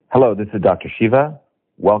Hello, this is Dr. Shiva.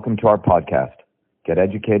 Welcome to our podcast, Get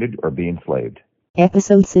Educated or Be Enslaved.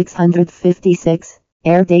 Episode 656,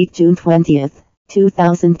 air date June 20th,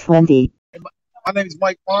 2020. My name is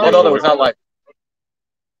Mike Barnes. Oh, no, it's not live.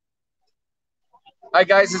 Hi,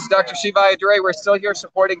 guys. This is Dr. Shiva Ayyadurai. We're still here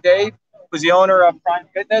supporting Dave, who's the owner of Prime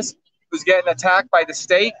Fitness, who's getting attacked by the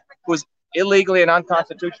state, who's illegally and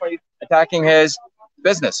unconstitutionally attacking his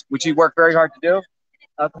business, which he worked very hard to do.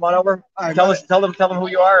 Come on over. Tell them who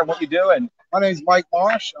you are and what you do. And my name is Mike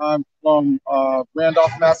Marsh. I'm from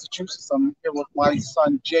Randolph, Massachusetts. I'm here with my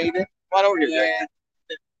son Jaden. Come on over here,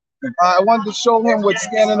 Jaden. I wanted to show him what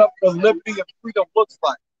standing up for liberty and freedom looks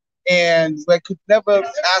like, and I could never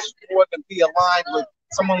ask for to be aligned with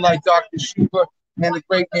someone like Dr. Shiva and a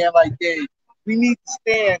great man like Dave. We need to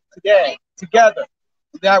stand today together.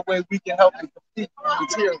 That way we can help the people.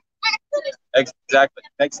 It's here. Exactly.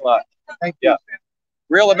 Thanks a lot. Thank you. Yeah.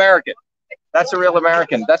 Real American. That's a real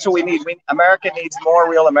American. That's what we need. America needs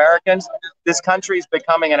more real Americans. This country is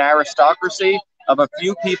becoming an aristocracy of a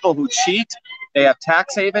few people who cheat. They have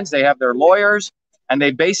tax havens. They have their lawyers, and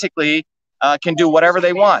they basically can do whatever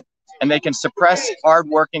they want. And they can suppress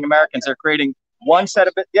hardworking Americans. They're creating one set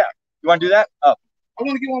of it. Yeah. You want to do that? Oh. I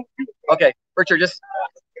want to get one. Okay. Richard, just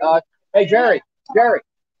hey, Jerry, come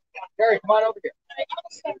on over here.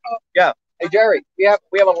 Yeah. Hey, Jerry, we have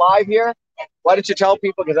a live here. Why don't you tell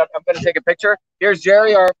people, because I'm going to take a picture. Here's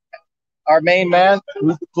Jerry, our main man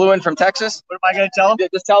who flew in from Texas. What am I going to tell them?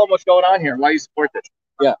 Just tell them what's going on here, why you support this.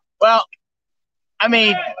 Yeah. Well, I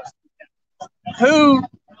mean, who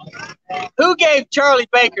gave Charlie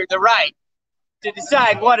Baker the right to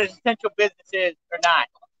decide what an essential business is or not?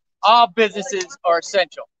 All businesses are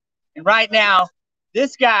essential. And right now,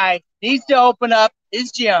 this guy needs to open up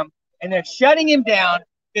his gym, and they're shutting him down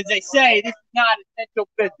because they say this is not an essential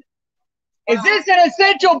business. Is this an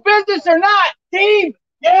essential business or not, team?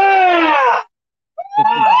 Yeah!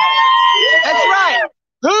 That's right.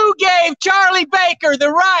 Who gave Charlie Baker the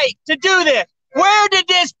right to do this? Where did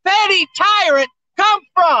this petty tyrant come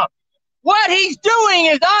from? What he's doing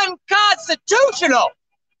is unconstitutional.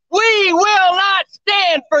 We will not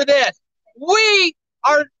stand for this. We're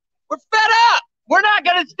fed up. We're not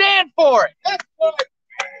going to stand for it. That's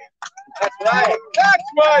right. That's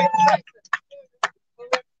right.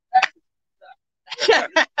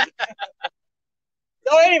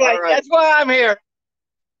 So anyway, right. That's why I'm here.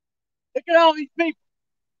 Look at all these people.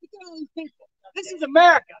 This is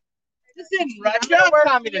America. This isn't Russia.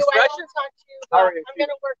 Communist Russia. How are you? I'm going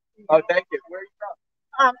to work for you. Oh, thank you. Where are you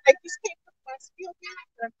from? I just came from Westfield,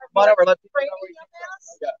 Mass. Come on over. Let people know where you're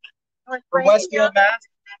from. Yeah. From Westfield, Mass.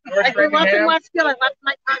 I grew up in Westfield. I left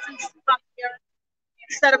my cousins from here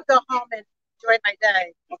instead of go home and enjoy my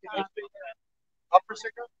day. Bumper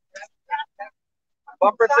sticker?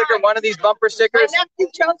 Bumper sticker, one of these bumper stickers. My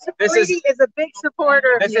nephew Joseph Brady is a big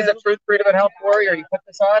supporter of This is a Truth, Freedom, and Health Warrior. You put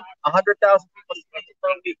this on, 100,000 people see it per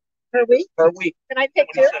week. per week. Per week. Can I pick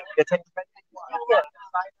two? You take as many as you want.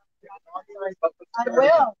 I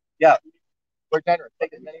will. Yeah. We're generous.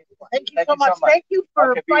 Take as many as you want. Thank you so much. Thank you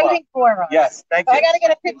for Okay, be well. fighting for us. Yes, thank So you. I got to get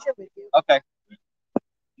a picture with you. Okay.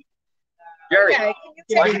 Jerry, Okay.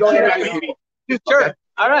 Can why you don't you go take a interview picture? people? Sure. Okay.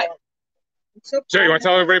 All right. Jerry, you want to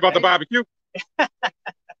tell everybody about the barbecue?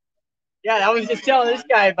 Yeah, I was just telling this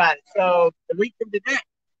guy about it. So a week from today,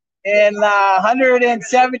 in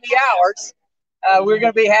 170 hours, we're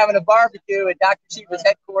going to be having a barbecue at Dr. Shiva's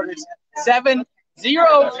headquarters,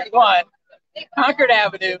 701 Concord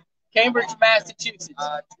Avenue, Cambridge, Massachusetts.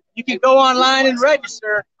 You can go online and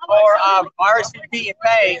register or RSVP and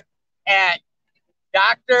pay at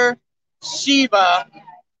Dr. Shiva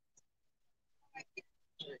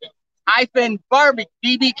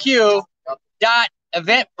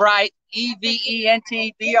BBQ.eventbrite,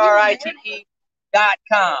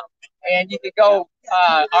 EVENTBRITE.com. And you can go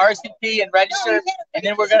RSVP and register. And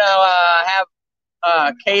then we're going to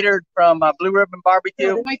have catered from Blue Ribbon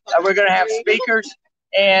Barbecue. We're going to have speakers.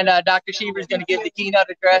 And Dr. Shiva is going to give the keynote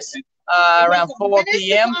address around 4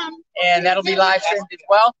 p.m. And that'll be live streamed as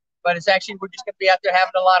well. But it's actually, we're just going to be out there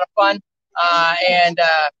having a lot of fun and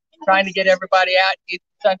trying to get everybody out, get the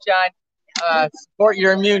sunshine, support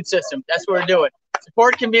your immune system. That's what we're doing.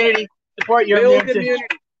 Support community, support your immune system.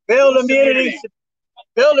 Build immunity.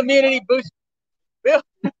 Build immunity, boost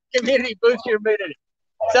community, boost your immunity.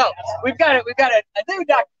 So we've got a new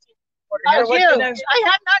Dr. Oh, huge. I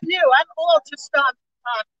have not new. I'm all just kind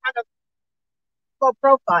of low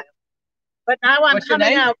profile. But now I'm What's your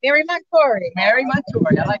coming name? out. Mary Montori. Mary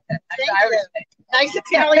Montori. I like that. Nice Irish name. Nice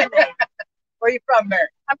Italian name. Where are you from, Mary?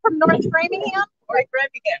 I'm from North Framingham. North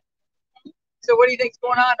Framingham. So what do you think's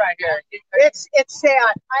going on right here? It's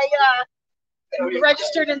sad.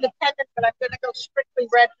 registered independent, but I'm going to go strictly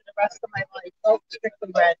red for the rest of my life. Vote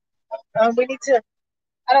strictly red. We need to.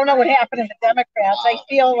 I don't know what happened to the Democrats. I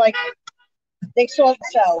feel like they sold the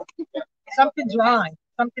show. Something's wrong.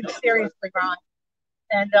 Something's seriously wrong,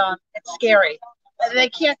 and it's scary. And they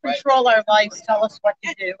can't control our lives. Tell us what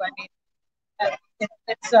to do. I mean,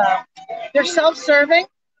 they're self-serving.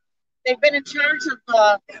 They've been in charge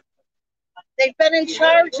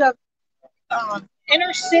of.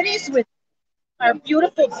 Inner cities with our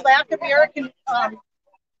beautiful Black American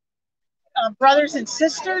brothers and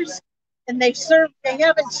sisters, and they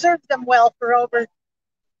haven't served them well for over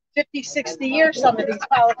 50, 60 years, some of these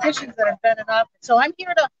politicians that have been in office. So I'm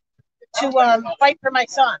here to fight for my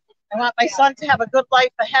son. I want my son to have a good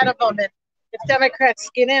life ahead of him, and if Democrats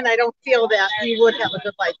get in, I don't feel that he would have a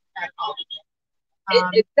good life ahead of him.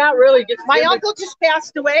 It's not really just my uncle just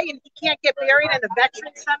passed away, and he can't get buried in a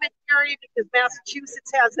veteran cemetery because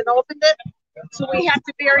Massachusetts hasn't opened it. So we have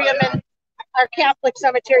to bury him in our Catholic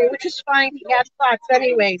cemetery, which is fine. He had plots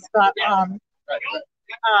anyways, but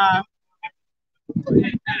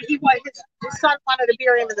his son wanted to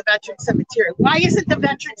bury him in the veteran cemetery. Why isn't the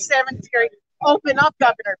veteran cemetery open up,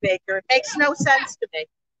 Governor Baker? It makes no sense to me.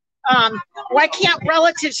 Why can't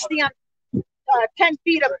relatives stand 10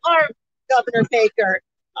 feet apart, Governor Baker,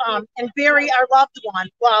 and bury our loved one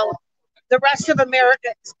while the rest of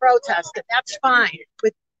America is protesting? That's fine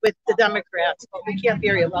with the Democrats, but we can't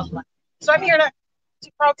bury a loved one. So I'm here to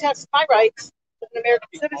protest my rights as an American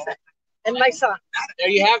citizen and my son. There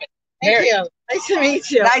you have it. Thank you. Nice to meet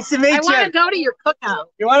you. Nice to meet you. I want to go to your cookout.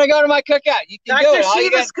 You want to go to my cookout? You can do it. Dr.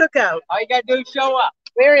 Shiva's cookout. All you got to do is show up.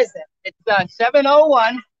 Where is it? It's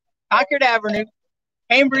 701 Concord Avenue,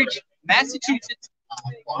 Cambridge, Massachusetts.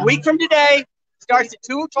 A week from today, starts at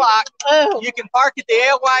 2 o'clock. Oh. You can park at the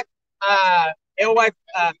Alewife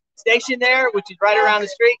station there, which is right around the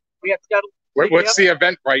street. We have to go. What's the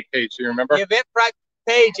Eventbrite page? Do you remember? The Eventbrite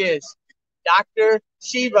page is Dr.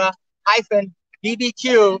 Shiva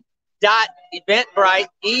 -BBQ.eventbrite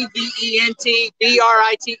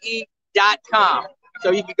EVENTBRITE.com.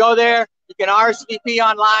 So you can go there, you can RSVP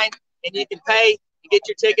online, and you can pay to get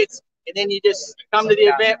your tickets, and then you just come to the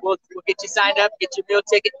event. We'll get you signed up, get your meal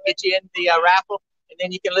ticket, get you in the raffle, and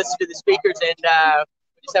then you can listen to the speakers and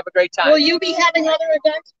just have a great time. Will you be having other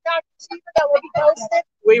events, Dr. Shiva, that will be posted?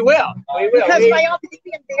 We will. Because my uncle's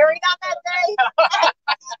being buried on that day.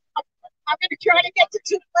 I'm going to try to get to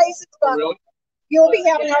 2 places, but you'll be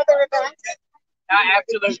having other events.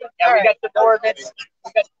 Absolutely. Yeah, we got some more events.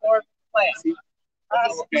 We got some more plans.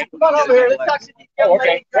 Come on over here. Let's talk to these young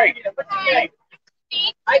ladies. Great.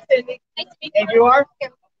 Hi, Cindy. Nice to meet And you are?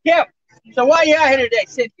 Kim. So why are you out here today,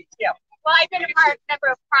 Cindy? Kim. Well, I've been a member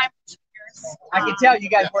of Prime for 2 years. I can tell you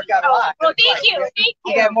guys work out a lot. Well, thank you. Thank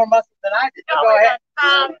you. You have more muscles than I do. So No, go ahead.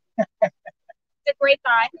 He's a great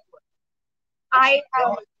guy. I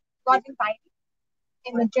love inviting,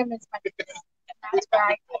 and the gym is my business. And that's where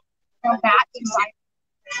I go back to my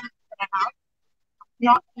that I have.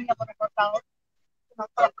 Not being able to work out.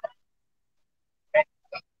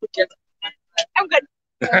 I'm good.